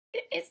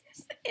Is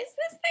this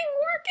thing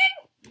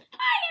working?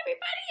 Hi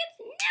everybody, it's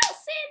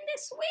Nelson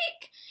this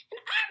week, and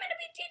I'm going to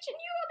be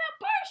teaching you about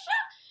Parsha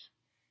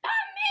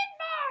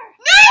Bamidbar.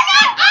 No,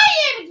 I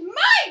am. It's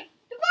mine.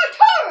 The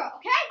Torah.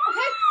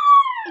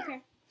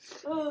 Okay.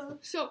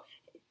 So,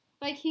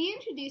 like he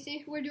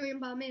introduces, we're doing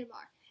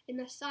Bamidbar in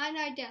the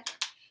Sinai Desert.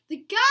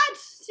 The God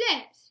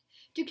says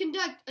to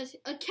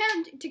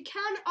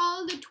count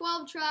all the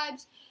 12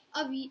 tribes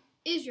of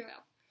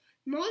Israel.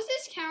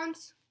 Moses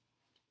counts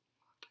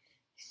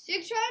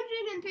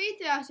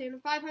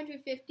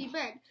 603,550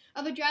 men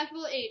of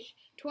addressable age,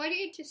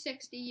 20 to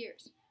 60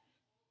 years.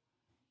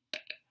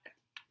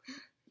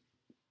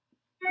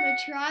 The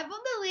tribe of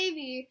the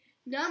Levi,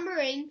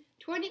 numbering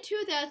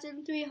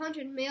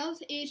 22,300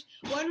 males aged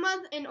 1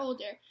 month and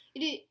older.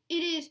 It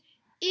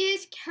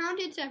is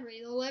counted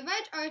separately. The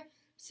Levites are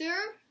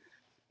served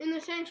in the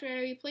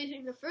sanctuary,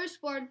 replacing the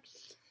firstborn,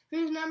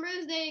 whose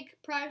numbers they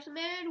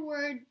approximated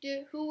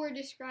who were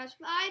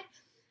disqualified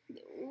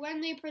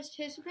when they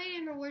participated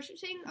in the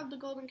worshiping of the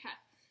golden calf.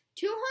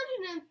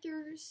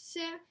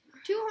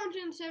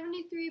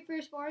 273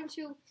 firstborns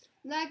who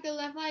lacked the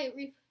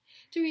Levite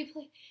to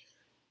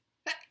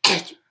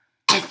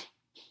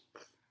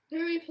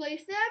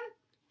replace them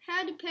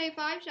had to pay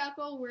 5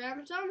 shekel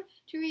ransom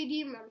to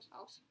redeem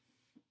themselves.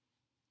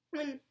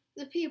 When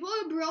the people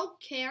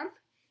broke camp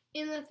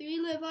in the 3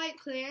 Levite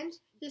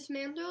clans,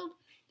 dismantled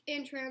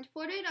and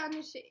transported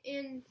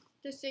in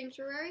the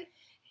sanctuary,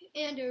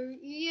 and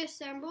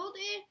reassembled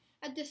it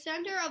at the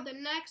center of the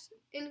next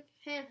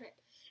encampment.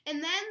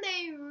 And then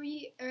they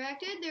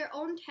erected their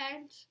own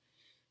tents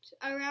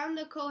around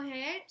the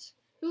Kohaths,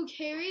 who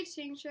carried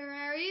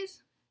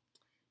sanctuaries,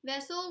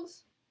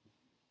 vessels,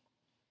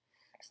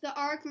 the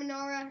ark,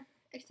 menorah,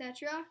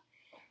 etc.,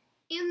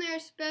 in their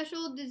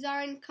special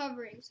design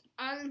coverings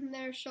on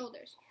their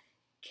shoulders,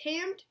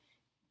 camped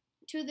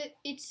to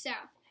its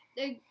south.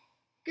 The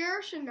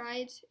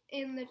Gershonites,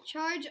 in the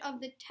charge of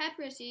the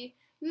Teprasi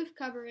roof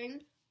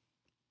covering,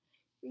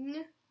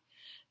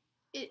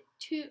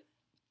 to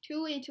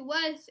its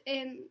west,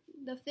 and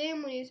the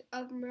families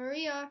of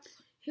Maria,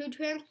 who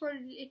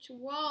transported its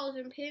walls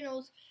and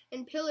panels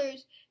and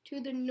pillars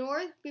to the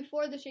north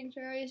before the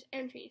sanctuary's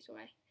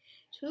entranceway.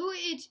 To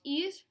its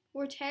east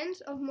were tents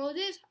of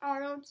Moses,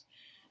 Aaron's,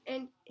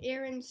 and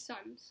Aaron's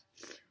sons.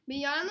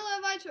 Beyond the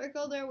Levite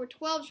circle, there were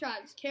 12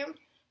 tribes, camped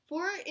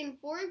 4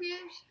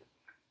 groups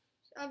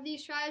of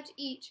these tribes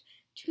each.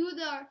 To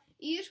the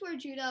east were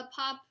Judah,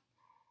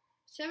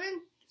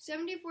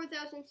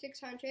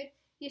 74,600,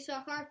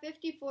 Issachar,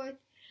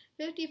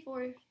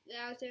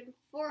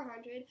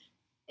 54,400,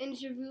 and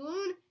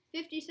Zebulun,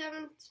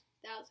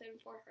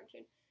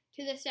 57,400.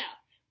 To the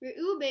south,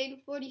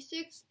 Reuben,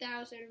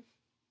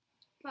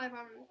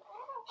 46,500,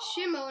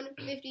 Shimon,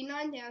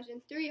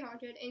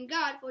 59,300, and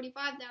Gad,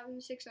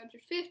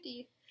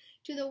 45,650.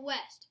 To the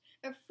west,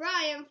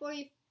 Ephraim,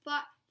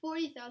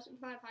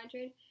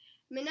 40,500,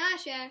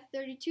 Manasseh,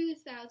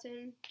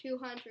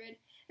 32,200,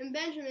 and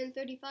Benjamin,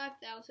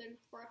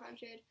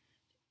 35,400.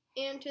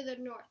 And to the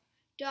north,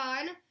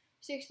 Dan,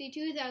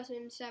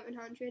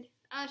 62,700,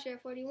 Asher,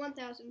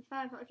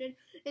 41,500,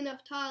 and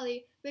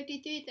Naphtali,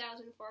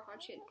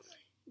 53,400.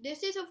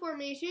 This is a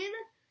formation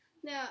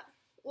that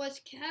was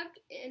kept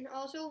and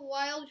also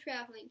wild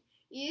traveling.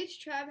 Each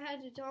tribe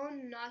has its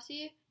own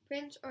Nasi,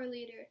 prince or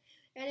leader,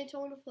 and its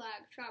own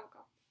flag,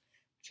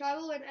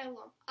 tribal and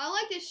emblem. I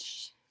like to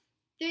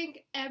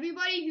thank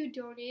everybody who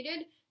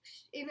donated,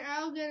 and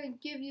I'm going to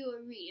give you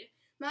a read.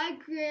 My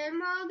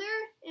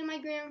grandmother and my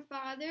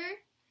grandfather,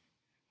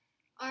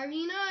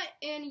 Arina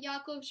and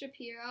Yaakov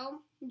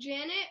Shapiro,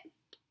 Janet,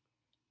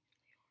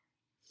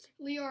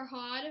 Leor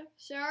Hod,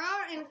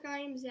 Sarah and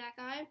Chaim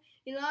Zakai,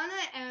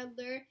 Ilana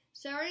Adler,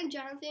 Sarah and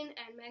Jonathan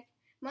Edmek,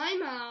 my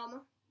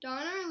mom,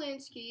 Donna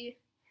Erlinsky,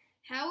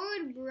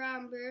 Howard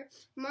Bromber,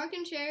 Mark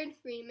and Sharon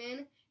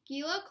Freeman,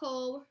 Gila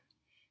Kolb,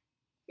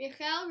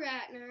 Michael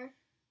Ratner,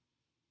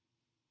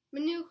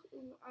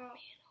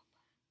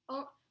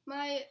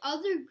 my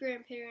other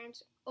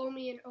grandparents,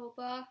 Omi and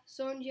Opa,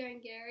 Sonja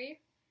and Gary,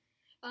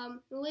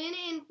 Lynn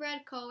and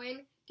Fred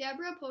Cohen,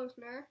 Deborah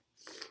Posner,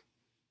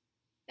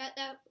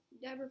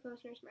 Deborah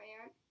Posner's my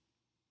aunt,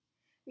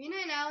 Rena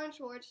and Alan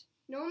Schwartz,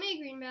 Nomi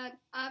Greenbad,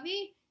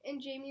 Avi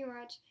and Jamie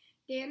Rutz,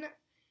 Dana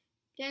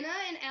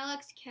and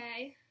Alex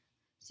K,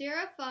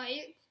 Sarah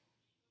Fight,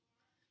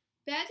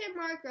 Beth and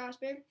Mark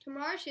Grossman,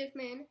 Tamar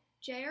Schiffman,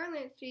 J.R.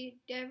 Lindsay,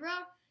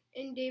 Deborah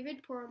and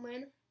David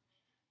Portman,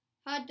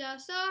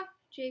 Hadassah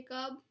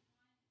Jacob,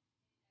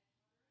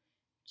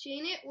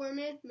 Janet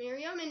Wormuth,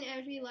 Miriam and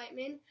Ezri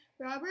Lightman,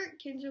 Robert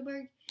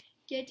Kinselberg,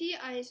 Getty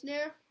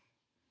Eisner,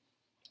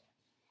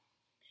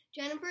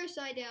 Jennifer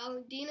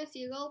Seidel, Dina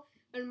Siegel,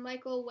 and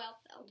Michael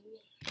Welfeld.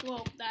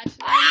 Well, that's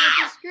the end of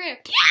the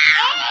script.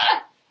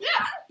 Yeah!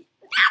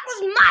 That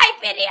was my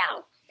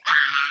video!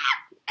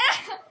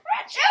 It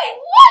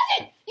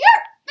wasn't your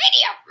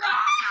video!